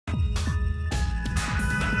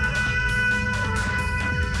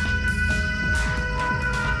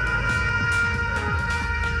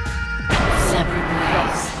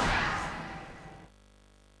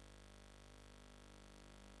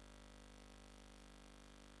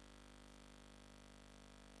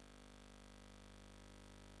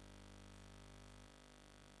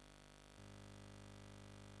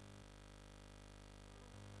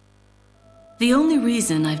The only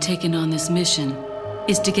reason I've taken on this mission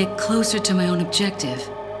is to get closer to my own objective.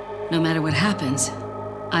 No matter what happens,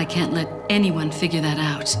 I can't let anyone figure that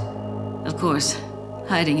out. Of course,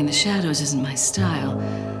 hiding in the shadows isn't my style.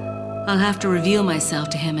 I'll have to reveal myself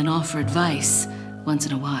to him and offer advice once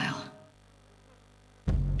in a while.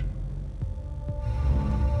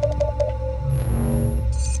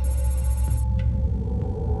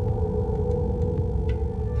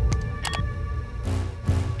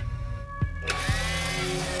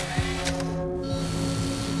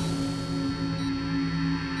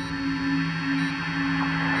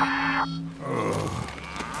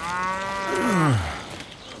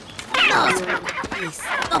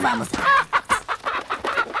 No vamos.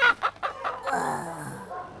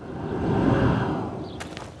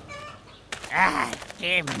 ¡Ah,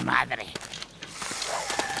 qué madre!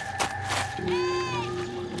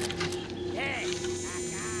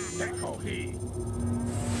 Te cogí.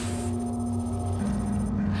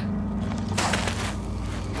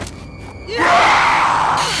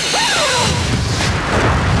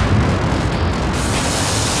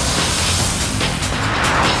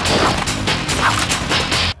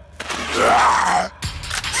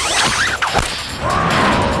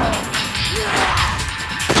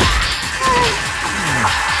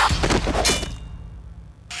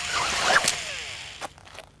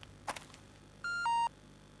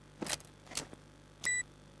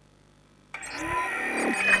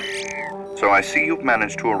 So I see you've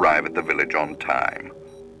managed to arrive at the village on time.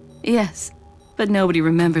 Yes, but nobody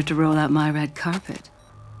remembered to roll out my red carpet.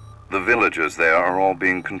 The villagers there are all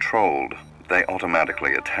being controlled. They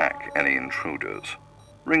automatically attack any intruders.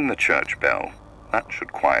 Ring the church bell. That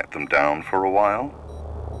should quiet them down for a while.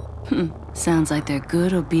 Sounds like they're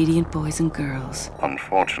good, obedient boys and girls.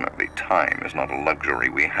 Unfortunately, time is not a luxury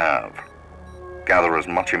we have. Gather as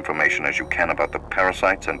much information as you can about the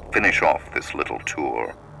parasites and finish off this little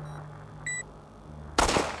tour.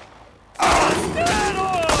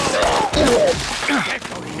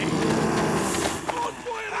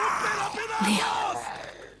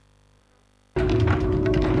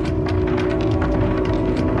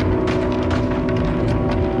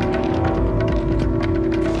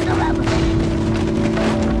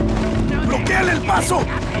 ¡Bloquéale el paso!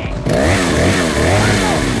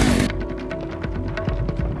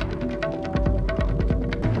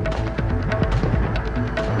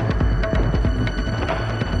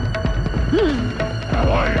 ¡Te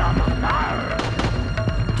voy a matar!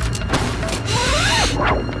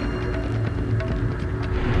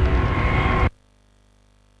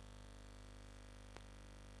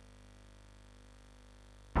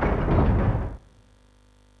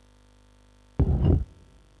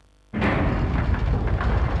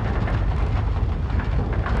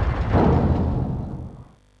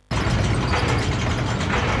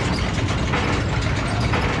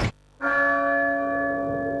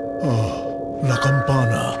 La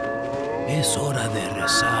campana. Es hora de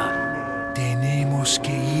rezar. Tenemos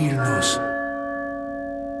que irnos.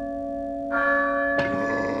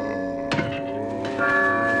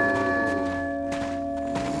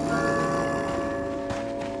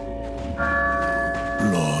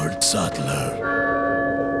 Lord Sattler.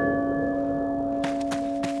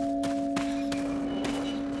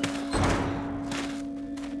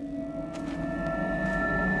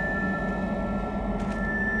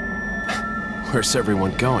 Where's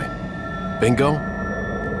everyone going? Bingo?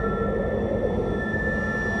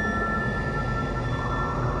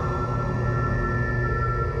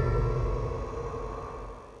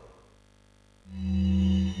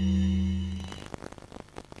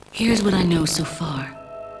 Here's what I know so far.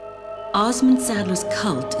 Osmond Saddler's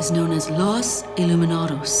cult is known as Los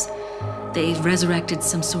Illuminados. They've resurrected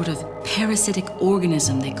some sort of parasitic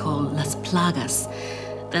organism they call Las Plagas.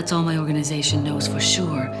 That's all my organization knows for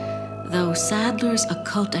sure, though Saddler's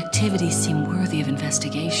occult activities seem worthy of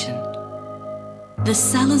investigation. The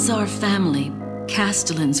Salazar family,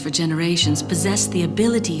 Castellans for generations, possess the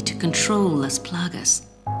ability to control Las Plagas.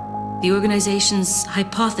 The organization's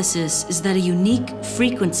hypothesis is that a unique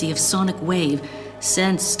frequency of sonic wave,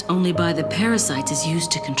 sensed only by the parasites, is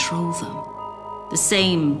used to control them. The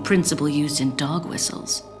same principle used in dog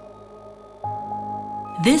whistles.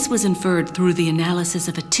 This was inferred through the analysis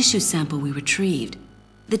of a tissue sample we retrieved.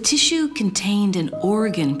 The tissue contained an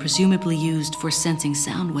organ presumably used for sensing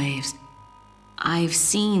sound waves. I've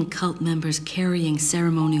seen cult members carrying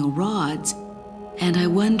ceremonial rods, and I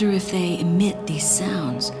wonder if they emit these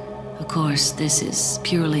sounds. Of course, this is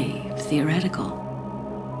purely theoretical.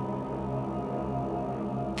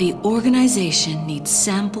 The organization needs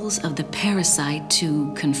samples of the parasite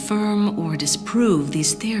to confirm or disprove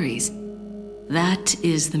these theories. That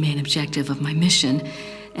is the main objective of my mission,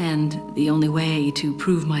 and the only way to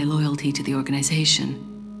prove my loyalty to the organization.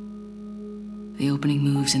 The opening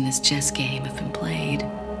moves in this chess game have been played.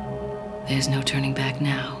 There's no turning back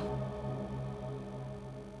now.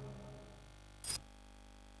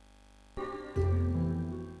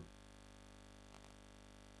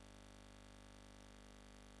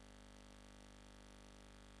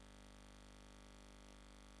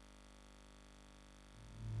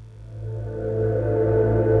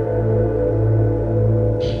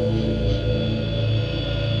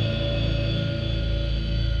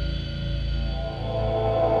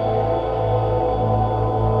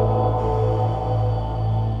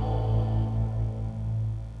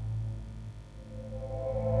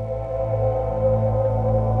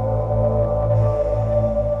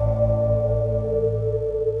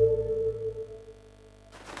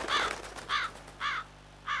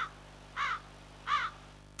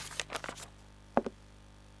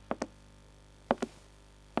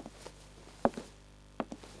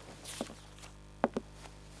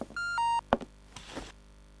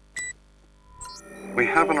 We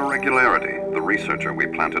have an irregularity. The researcher we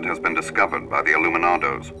planted has been discovered by the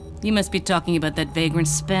Illuminados. You must be talking about that vagrant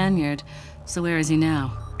Spaniard. So where is he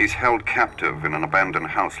now? He's held captive in an abandoned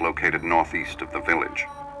house located northeast of the village.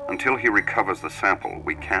 Until he recovers the sample,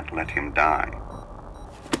 we can't let him die.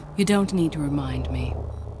 You don't need to remind me.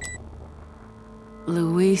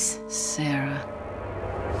 Luis Serra.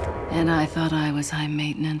 And I thought I was high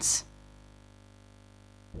maintenance.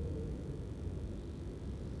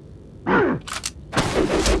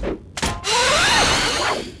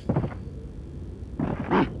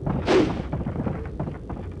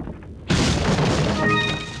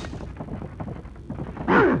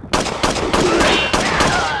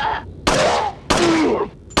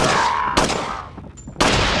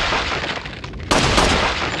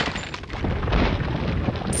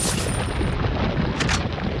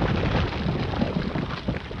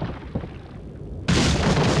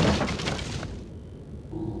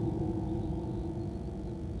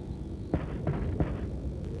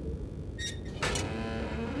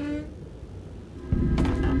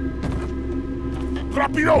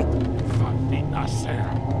 ¡Rápido! Maldita sea.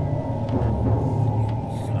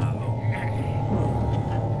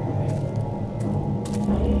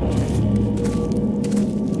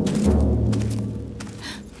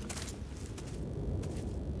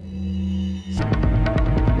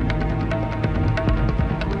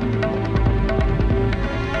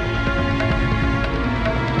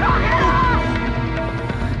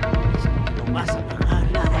 No vas a pagar,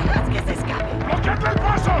 no dejes que se escape. ¡Bloqueadle el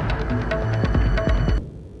paso!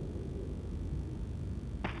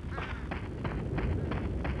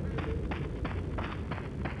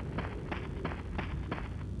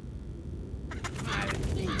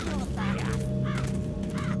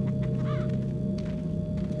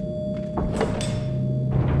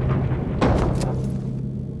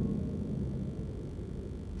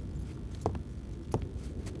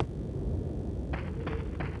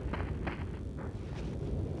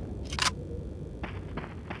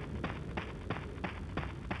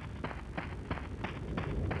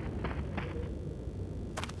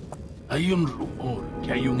 Hay un rumor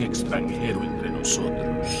que hay un extranjero entre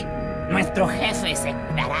nosotros. Nuestro jefe se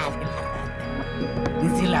cuidará de la rata.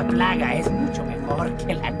 Y si la plaga es mucho mejor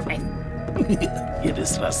que la nuestra.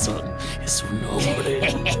 Tienes razón, es un hombre.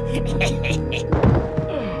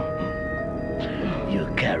 You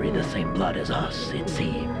carry the same blood as us, it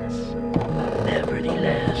seems.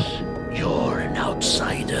 Nevertheless, you're an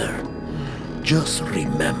outsider. Just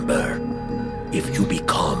remember, if you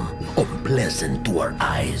become unpleasant to our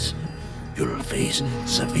eyes, you'll face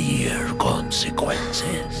severe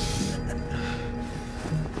consequences.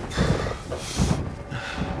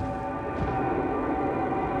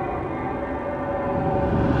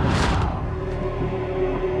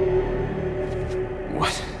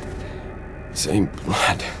 What? Same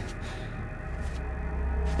blood.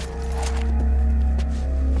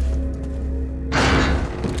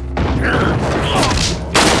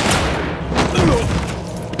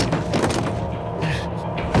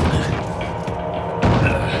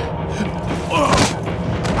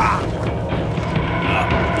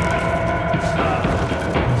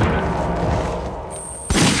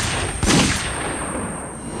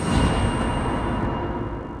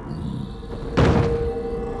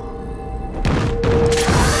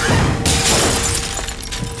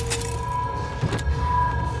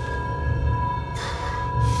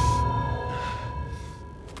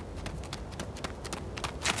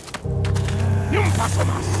 ¡Ni un paso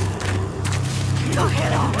más!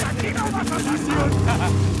 ¡Cógelo! ¡Aquí no vas a estación!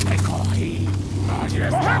 ¡Te cogí! ¡Allí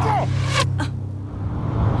está!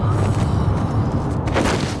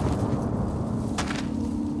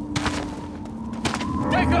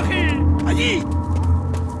 ¡Allí!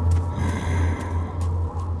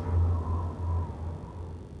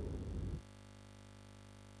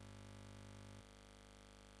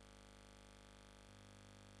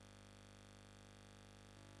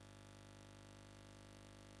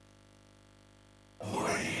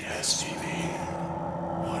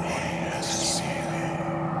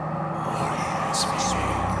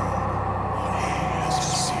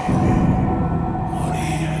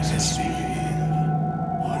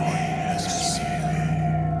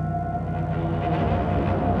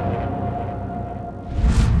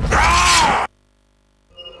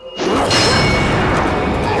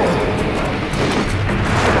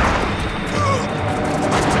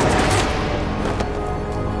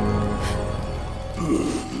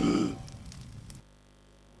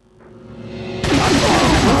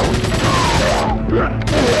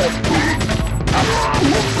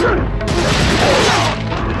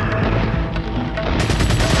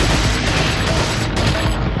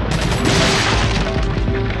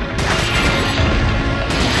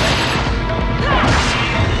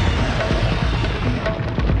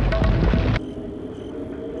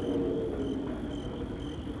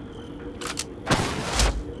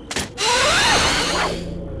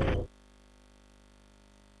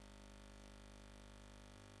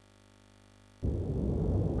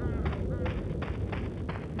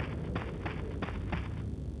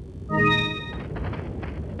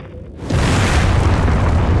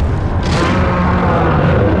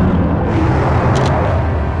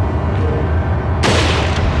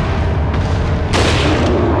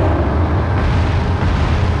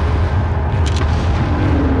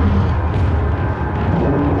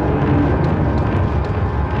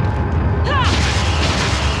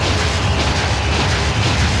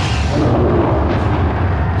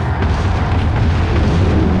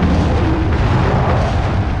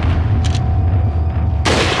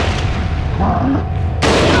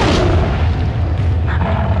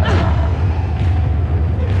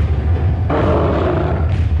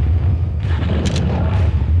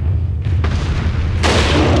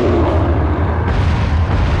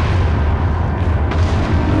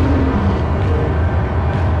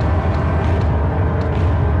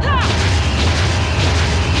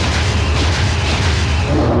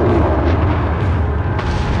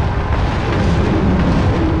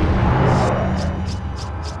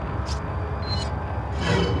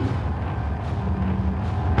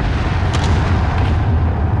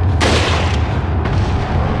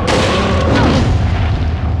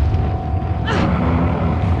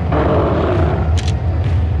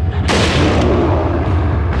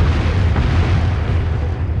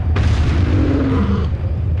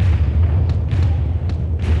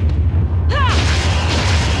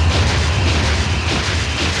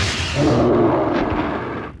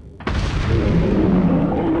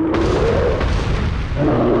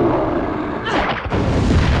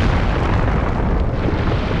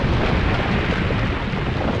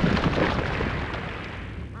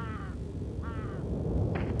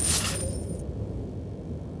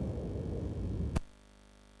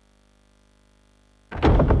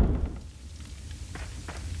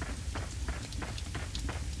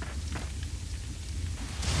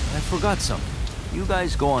 Forgot something. You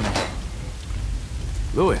guys go on ahead.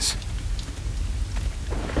 Louis.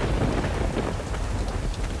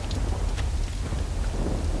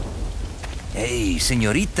 Hey,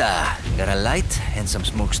 señorita. Got a light and some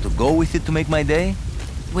smokes to go with it to make my day?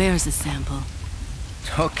 Where's the sample?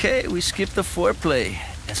 Okay, we skipped the foreplay.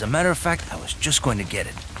 As a matter of fact, I was just going to get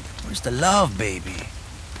it. Where's the love, baby?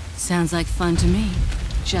 Sounds like fun to me.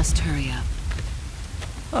 Just hurry up.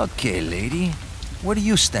 Okay, lady. Where do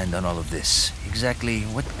you stand on all of this? Exactly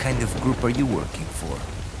what kind of group are you working for?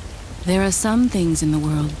 There are some things in the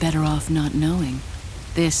world better off not knowing.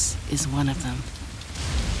 This is one of them.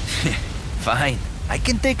 Fine. I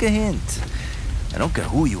can take a hint. I don't care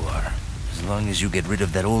who you are, as long as you get rid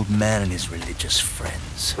of that old man and his religious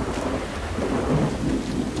friends.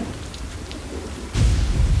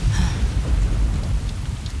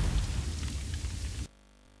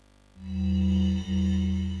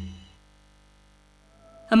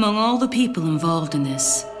 Among all the people involved in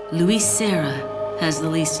this, Luis Serra has the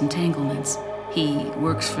least entanglements. He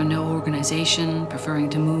works for no organization, preferring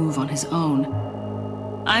to move on his own.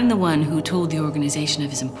 I'm the one who told the organization of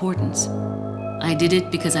his importance. I did it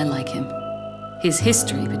because I like him. His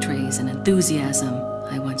history betrays an enthusiasm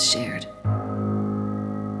I once shared.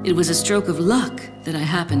 It was a stroke of luck that I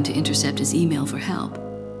happened to intercept his email for help.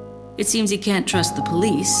 It seems he can't trust the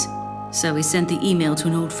police, so he sent the email to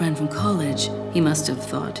an old friend from college. He must have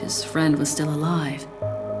thought his friend was still alive.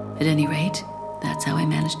 At any rate, that's how I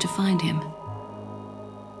managed to find him.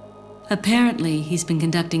 Apparently, he's been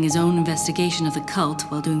conducting his own investigation of the cult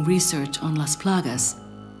while doing research on Las Plagas.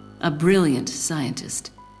 A brilliant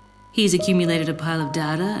scientist. He's accumulated a pile of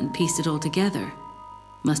data and pieced it all together.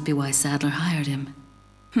 Must be why Sadler hired him.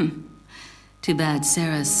 Too bad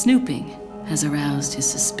Sarah's snooping has aroused his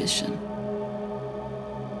suspicion.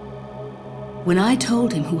 When I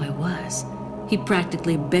told him who I was, he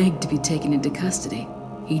practically begged to be taken into custody.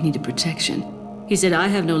 He needed protection. He said, I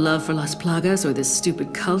have no love for Las Plagas or this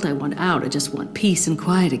stupid cult. I want out. I just want peace and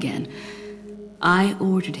quiet again. I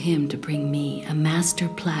ordered him to bring me a Master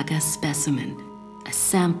Plaga specimen, a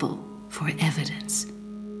sample for evidence.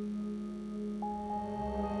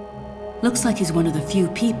 Looks like he's one of the few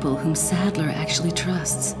people whom Sadler actually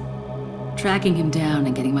trusts. Tracking him down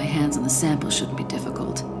and getting my hands on the sample shouldn't be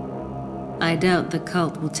difficult. I doubt the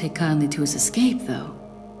cult will take kindly to his escape, though.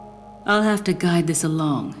 I'll have to guide this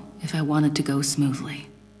along if I want it to go smoothly.